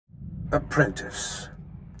Apprentice.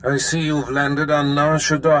 I see you've landed on Nar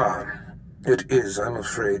Shaddaa. It is, I'm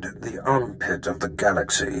afraid, the armpit of the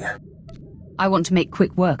galaxy. I want to make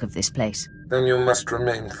quick work of this place. Then you must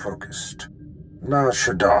remain focused. Nar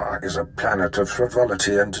Shaddaa is a planet of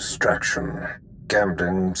frivolity and distraction.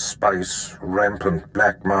 Gambling, spice, rampant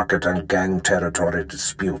black market and gang territory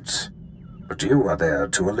disputes. But you are there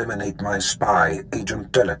to eliminate my spy,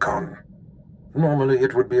 Agent Delicon. Normally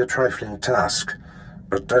it would be a trifling task,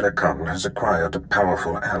 but Delicon has acquired a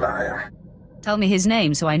powerful ally. Tell me his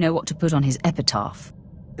name so I know what to put on his epitaph.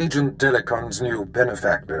 Agent Delicon's new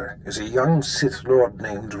benefactor is a young Sith Lord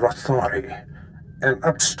named Rothari, an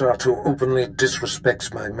upstart who openly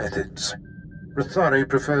disrespects my methods. Rothari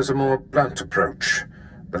prefers a more blunt approach.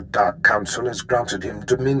 The Dark Council has granted him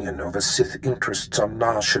dominion over Sith interests on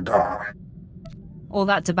Nar Shaddaa. All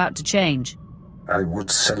that's about to change. I would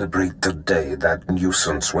celebrate the day that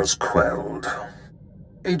nuisance was quelled.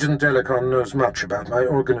 Agent Delicon knows much about my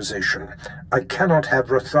organization. I cannot have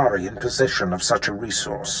Rothari in possession of such a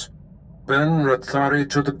resource. Burn Rothari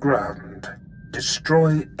to the ground.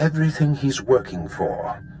 Destroy everything he's working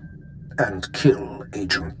for. And kill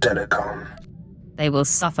Agent Delicon. They will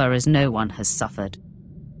suffer as no one has suffered.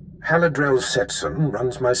 Haladrel Setson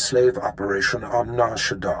runs my slave operation on Nar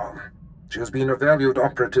Shaddaa. She has been a valued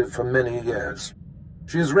operative for many years.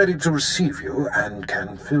 She is ready to receive you and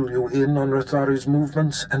can fill you in on Rothari's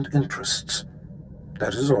movements and interests.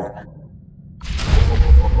 That is all.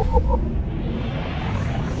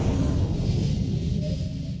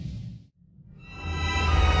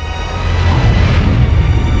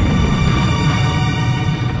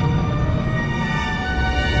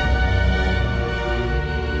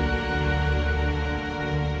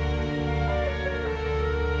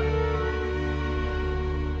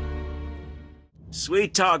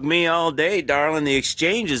 Sweet talk me all day, darling. The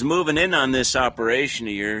exchange is moving in on this operation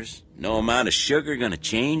of yours. No amount of sugar gonna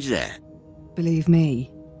change that. Believe me,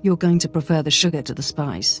 you're going to prefer the sugar to the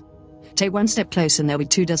spice. Take one step closer and there'll be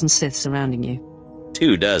 24 Sith surrounding you.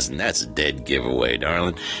 24? That's a dead giveaway,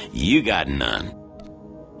 darling. You got none.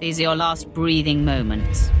 These are your last breathing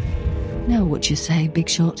moments. Know what you say, Big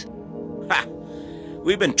Shot? Ha!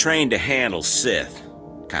 We've been trained to handle Sith.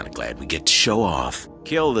 Kinda glad we get to show off.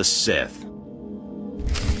 Kill the Sith.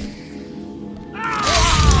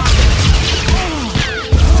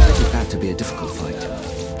 That to be a difficult fight.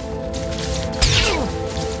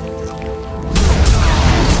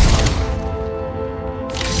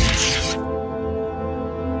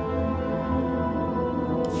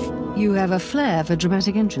 You have a flair for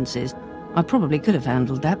dramatic entrances. I probably could have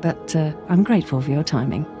handled that, but I'm grateful for your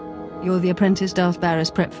timing. You're the apprentice Darth Barris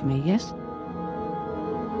prep for me, yes?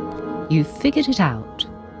 You've figured it out.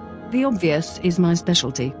 The obvious is my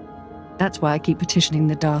specialty. That's why I keep petitioning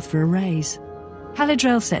the Darth for a raise.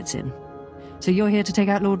 Haladrel sets in. So you're here to take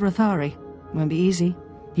out Lord Rothari. Won't be easy.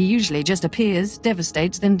 He usually just appears,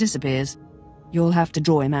 devastates, then disappears. You'll have to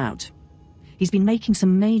draw him out. He's been making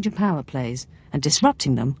some major power plays, and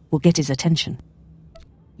disrupting them will get his attention.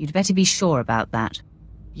 You'd better be sure about that.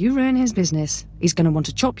 You ruin his business, he's going to want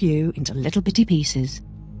to chop you into little bitty pieces.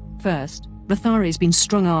 First, Rothari's been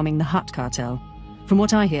strong-arming the Hutt cartel. From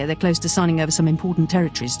what I hear, they're close to signing over some important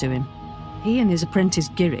territories to him. He and his apprentice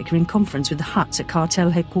Giric are in conference with the Hutts at cartel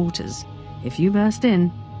headquarters. If you burst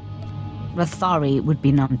in... Rothari would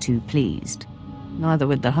be none too pleased. Neither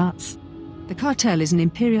would the Hutts. The cartel is an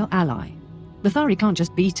Imperial ally. Rothari can't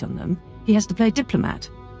just beat on them, he has to play diplomat.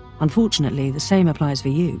 Unfortunately, the same applies for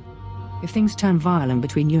you. If things turn violent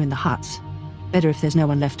between you and the Hutts, better if there's no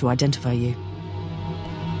one left to identify you.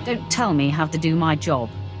 Don't tell me how to do my job.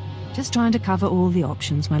 Just trying to cover all the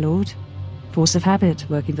options, my lord. Force of habit,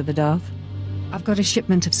 working for the Darth. I've got a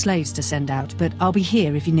shipment of slaves to send out, but I'll be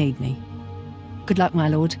here if you need me. Good luck, my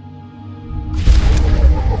lord.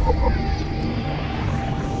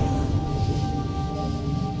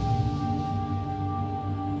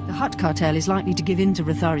 The Hutt cartel is likely to give in to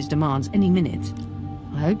Rothari's demands any minute.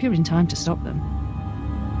 I hope you're in time to stop them.